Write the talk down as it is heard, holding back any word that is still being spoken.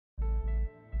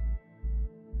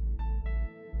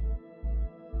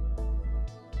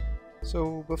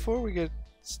So before we get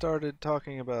started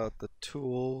talking about the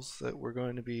tools that we're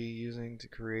going to be using to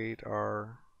create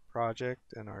our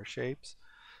project and our shapes,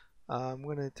 I'm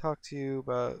going to talk to you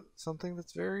about something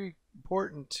that's very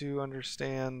important to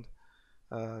understand,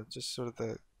 just sort of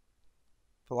the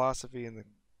philosophy and the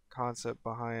concept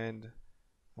behind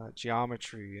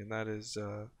geometry, and that is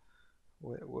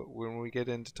when we get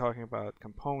into talking about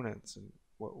components and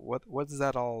what does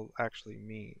that all actually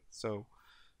mean. So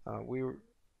we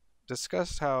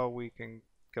discussed how we can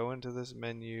go into this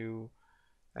menu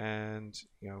and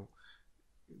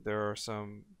there are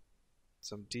some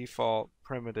default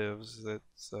primitives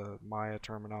that's Maya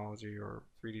terminology or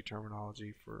 3D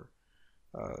terminology for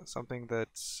something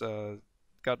that's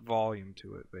got volume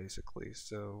to it basically.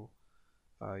 So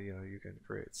you can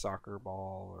create soccer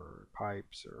ball or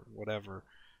pipes or whatever.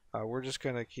 We're just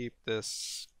going to keep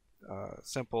this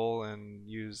simple and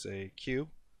use a cube.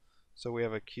 So we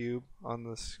have a cube on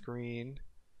the screen,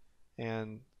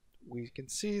 and we can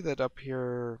see that up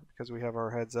here, because we have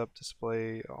our heads up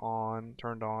display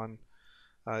turned on,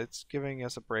 it's giving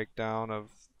us a breakdown of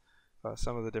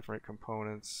some of the different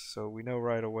components. So we know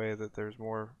right away that there's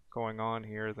more going on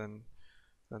here than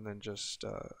just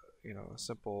a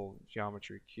simple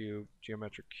geometric cube.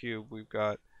 We've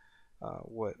got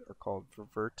what are called for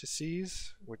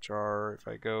vertices, which are, if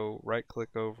I go right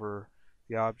click over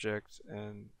the object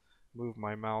and move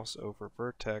my mouse over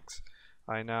vertex,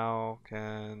 I now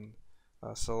can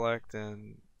select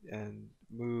and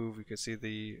move. You can see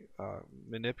the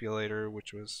manipulator,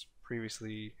 which was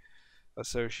previously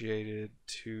associated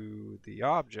to the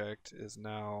object, is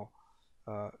now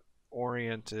uh,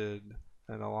 oriented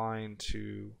and aligned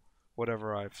to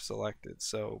whatever I've selected.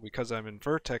 So because I'm in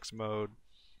vertex mode,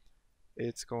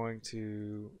 it's going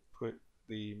to put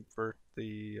the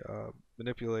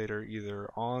manipulator either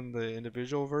on the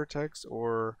individual vertex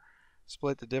or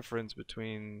split the difference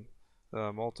between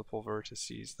the multiple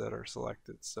vertices that are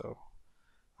selected. So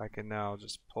I can now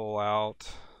just pull out,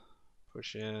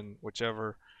 push in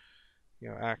whichever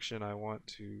action I want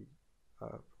to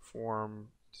perform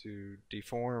to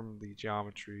deform the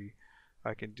geometry.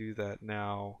 I can do that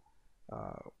now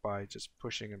by just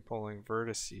pushing and pulling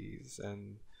vertices.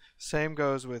 And same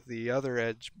goes with the other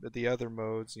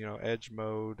modes. Edge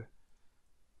mode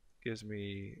gives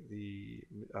me the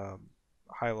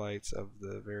highlights of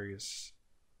the various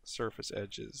surface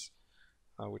edges,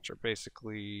 which are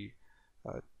basically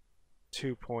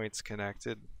 2 points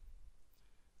connected.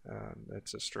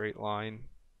 It's a straight line.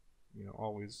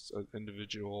 Always an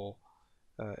individual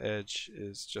edge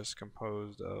is just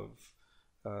composed of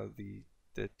the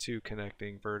two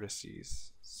connecting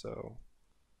vertices. So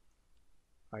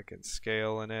I can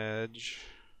scale an edge,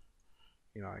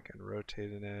 I can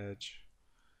rotate an edge,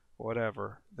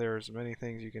 whatever. There's many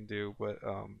things you can do, but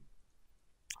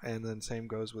and then same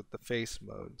goes with the face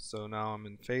mode. So now I'm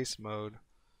in face mode,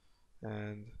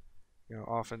 and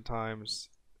oftentimes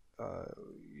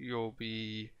you'll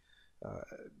be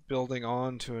building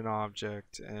onto an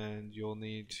object, and you'll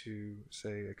need to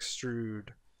say extrude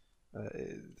uh,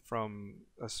 from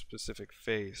a specific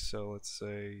face. So let's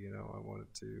say I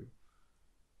wanted to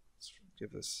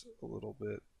give this a little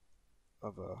bit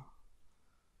of a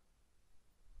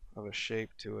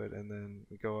shape to it, and then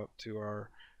we go up to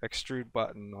our extrude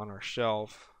button on our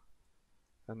shelf,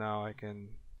 and now I can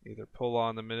either pull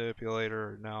on the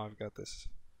manipulator, or now I've got this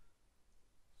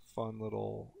fun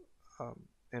little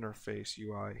interface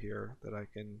UI here that I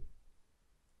can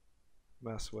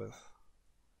mess with.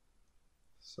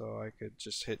 So I could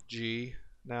just hit G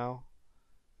now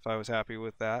if I was happy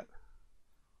with that,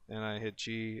 and I hit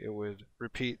G, it would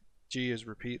repeat. G is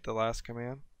repeat the last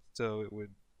command, so it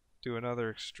would do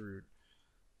another extrude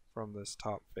from this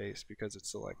top face because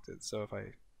it's selected. So if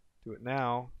I do it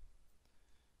now,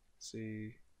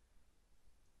 see,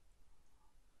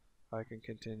 I can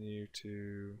continue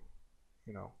to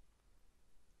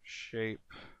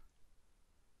shape,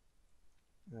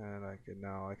 and I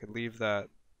could leave that,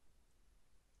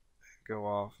 go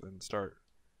off and start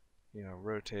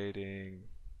rotating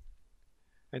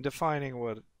and defining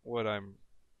what I'm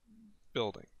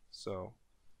building. So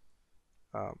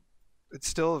it's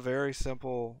still a very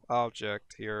simple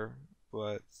object here,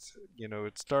 but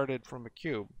it started from a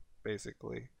cube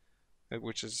basically,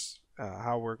 which is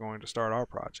how we're going to start our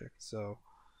project. So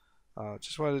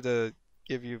just wanted to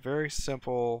give you a very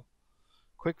simple,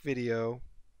 quick video.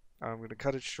 I'm going to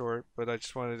cut it short, but I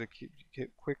just wanted to keep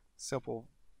quick, simple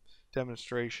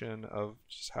demonstration of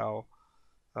just how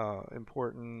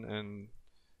important and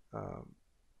um,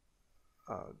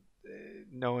 uh,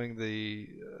 knowing the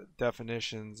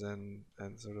definitions and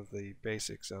sort of the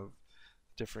basics of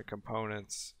different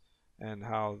components and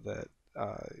how that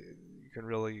you can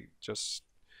really just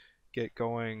get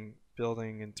going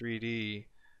building in 3D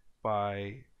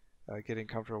by getting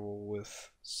comfortable with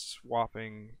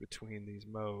swapping between these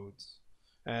modes.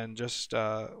 And just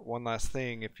one last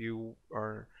thing, if you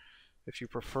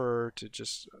prefer to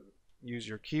just use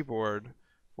your keyboard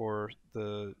for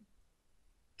the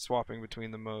swapping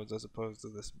between the modes as opposed to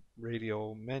this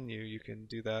radial menu, you can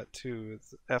do that too.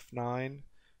 It's F9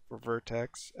 for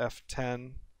vertex,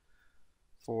 F10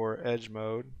 for edge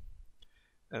mode,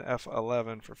 and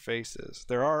F11 for faces.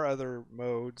 There are other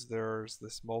modes. There's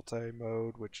this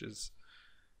multi-mode, which is,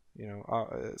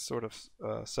 sort of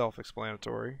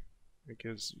self-explanatory. It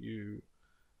gives you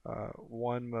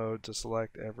one mode to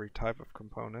select every type of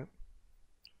component.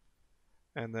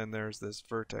 And then there's this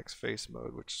vertex face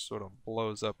mode, which sort of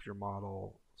blows up your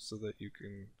model so that you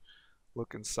can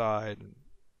look inside, and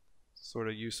sort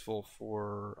of useful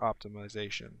for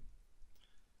optimization.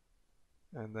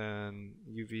 And then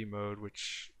UV mode,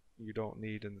 which you don't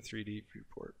need in the 3D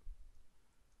viewport,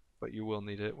 but you will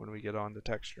need it when we get on to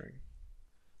texturing.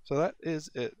 So that is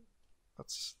it.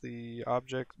 That's the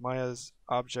Maya's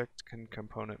object and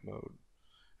component mode.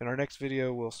 In our next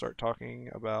video, we'll start talking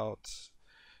about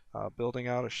building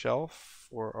out a shelf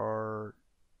for our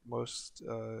most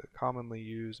commonly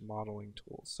used modeling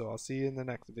tools. So I'll see you in the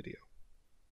next video.